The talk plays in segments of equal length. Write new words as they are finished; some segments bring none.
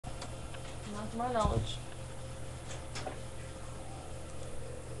Not to my knowledge.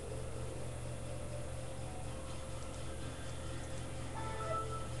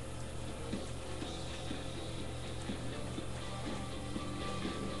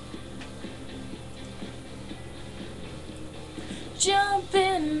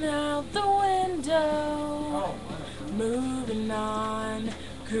 Jumping out the window, moving on,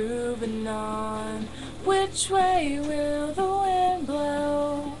 grooving on. Which way will the wind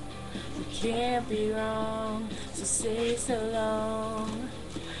blow? We can't be wrong, so stay so long.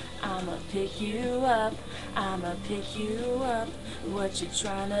 I'ma pick you up, I'ma pick you up. What you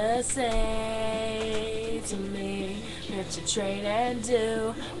tryna say to me? Get your train and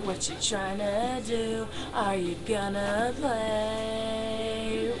do what you tryna do. Are you gonna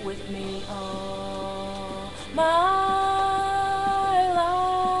play with me all my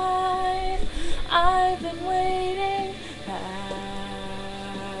life? I've been waiting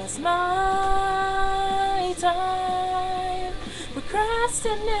past my time,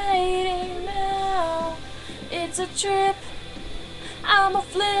 procrastinating now. It's a trip, I'm a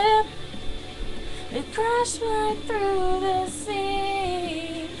flip. It crashed right through the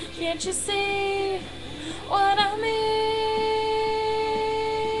sea. Can't you see what I mean?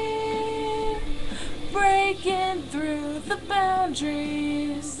 Breaking through the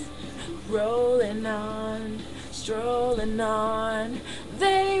boundaries, rolling on, strolling on.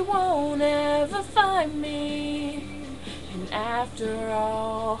 They won't ever find me. And after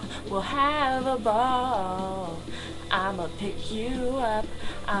all, we'll have a ball. I'ma pick you up,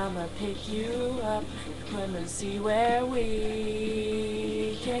 I'ma pick you up. Come and see where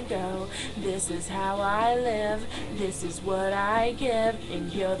we can go. This is how I live, this is what I give,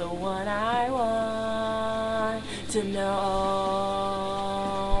 and you're the one I want to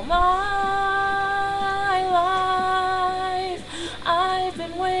know. My life, I've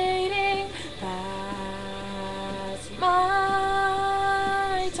been waiting past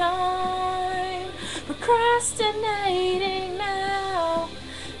my time, procrastinating now.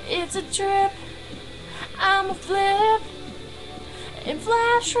 It's a trip, I'm a flip, and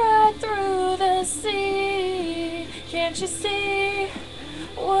flash right through the sea. Can't you see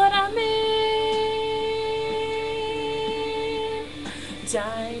what I mean?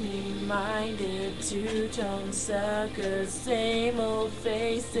 Tiny-minded, two-tone suckers, same old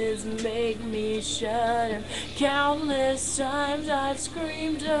faces make me shudder. Countless times I've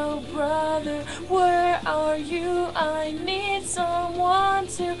screamed, oh brother, where are you? I need someone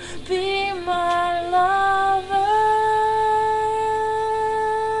to be my lover.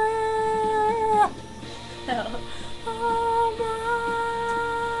 All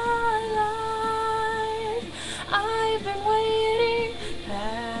my life, I've been waiting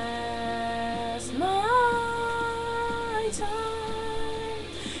past my time,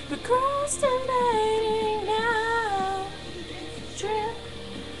 procrastinating now. Trip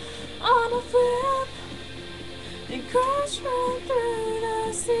on a flip and crash right through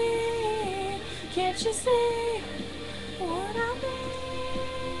the sea. Can't you see what I mean?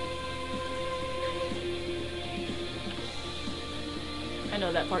 I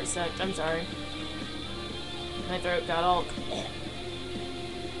know that part sucked, I'm sorry. My throat got all...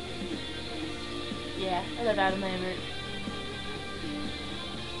 Yeah, I live out of my root.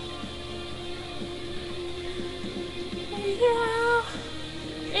 Yeah,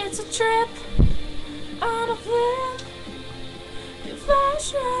 it's a trip on a flip. You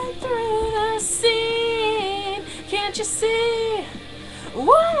flash right through the scene. Can't you see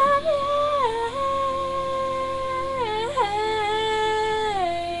what I mean?